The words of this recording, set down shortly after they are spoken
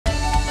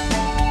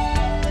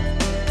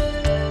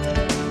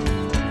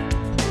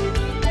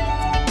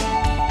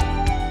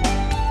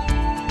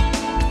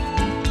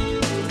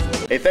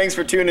Hey, thanks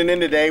for tuning in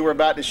today. We're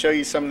about to show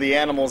you some of the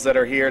animals that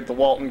are here at the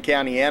Walton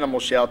County Animal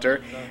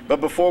Shelter.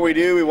 But before we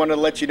do, we want to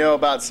let you know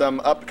about some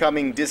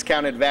upcoming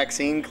discounted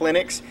vaccine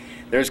clinics.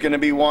 There's going to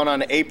be one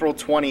on April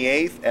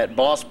 28th at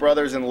Boss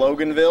Brothers in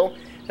Loganville.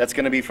 That's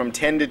going to be from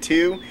 10 to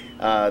 2.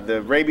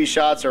 The rabies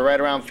shots are right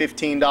around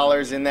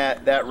 $15 in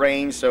that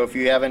range, so if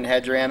you haven't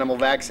had your animal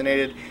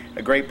vaccinated,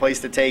 a great place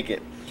to take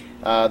it.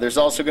 There's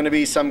also going to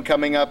be some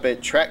coming up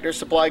at Tractor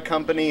Supply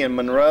Company in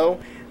Monroe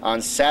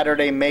on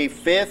Saturday, May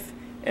 5th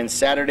and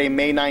Saturday,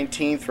 May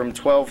 19th from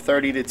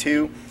 12:30 to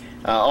 2.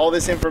 All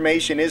this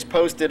information is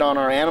posted on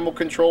our animal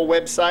control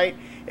website.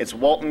 It's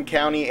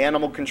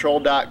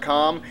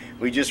WaltonCountyAnimalControl.com.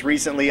 We just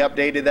recently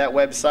updated that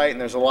website, and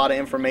there's a lot of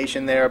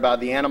information there about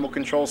the animal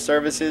control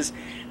services.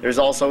 There's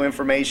also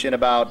information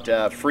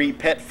about free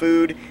pet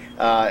food,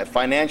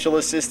 financial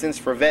assistance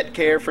for vet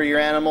care for your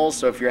animals.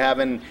 So if you're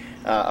having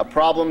a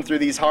problem through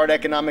these hard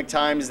economic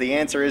times, the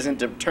answer isn't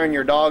to turn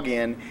your dog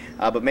in,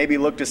 but maybe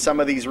look to some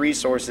of these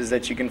resources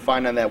that you can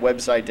find on that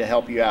website to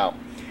help you out.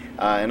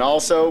 And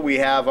also we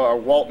have our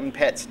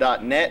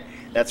WaltonPets.net.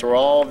 That's where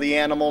all of the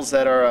animals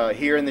that are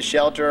here in the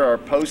shelter are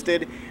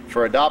posted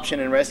for adoption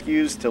and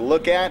rescues to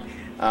look at.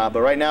 But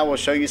right now we'll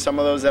show you some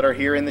of those that are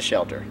here in the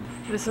shelter.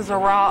 This is a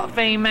raw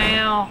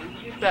female,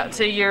 about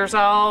 2 years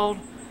old,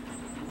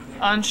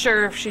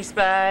 unsure if she's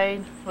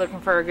spayed,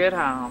 looking for a good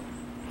home.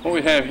 What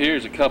we have here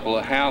is a couple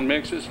of hound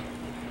mixes,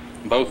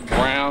 both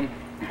brown,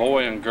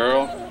 boy and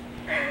girl,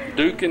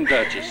 Duke and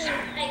Duchess.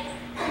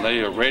 They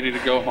are ready to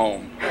go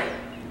home.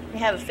 We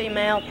have a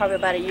female, probably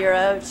about a year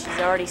old. She's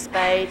already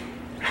spayed,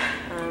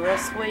 real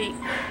sweet,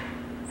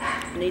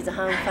 needs a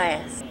home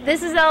fast.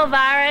 This is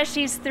Elvira.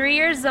 She's 3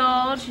 years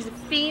old. She's a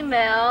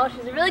female.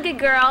 She's a really good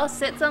girl,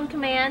 sits on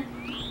command.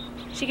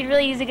 She could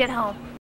really use a good home.